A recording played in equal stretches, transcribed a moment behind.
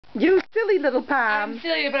You silly little Pom. I'm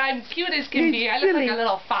silly, but I'm cute as can be. I look silly. like a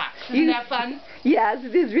little fox. Isn't that fun? Yes,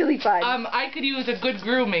 it is really fun. I could use a good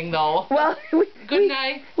grooming, though. Well, Couldn't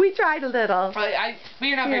I? We tried a little.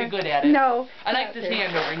 We're not very good at it. No. I like this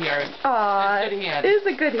hand over here. Aw, It's a good hand. it is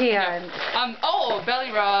a good hand. Yeah. Oh,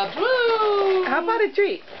 belly rubs. Woo! How about a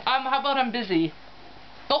treat? How about I'm busy?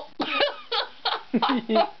 Oh. Oh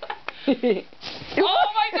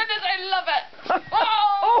my goodness, I love it.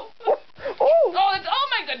 Oh. Oh,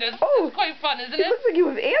 my goodness. It's quite fun, isn't it? It looks like you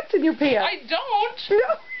have ants in your pants. I don't.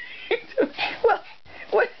 No. Well,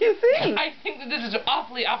 what do you think? I think that this is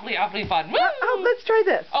awfully, awfully, awfully fun. Woo! Let's try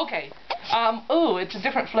this. Okay. Oh, it's a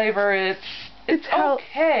different flavor. It's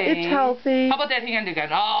okay. It's healthy. How about that hand again?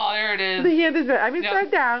 Oh, there it is. The hand is good. I'm going to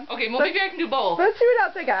start down. Okay, well, maybe I can do both. Let's see what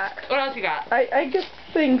else I got. What else you got? I get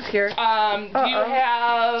things here. Do you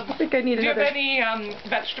have... I think I need another. Do you have any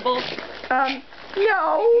vegetables?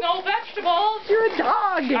 No. No vegetables? You're a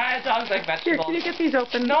dog. Dogs like vegetables. Here, can you get these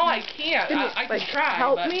open? No, I can't. I can try.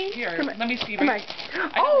 Help but me? Here, Come on. let me see. Come on.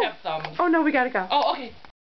 I don't have some. Oh, no, we got to go. Oh, okay.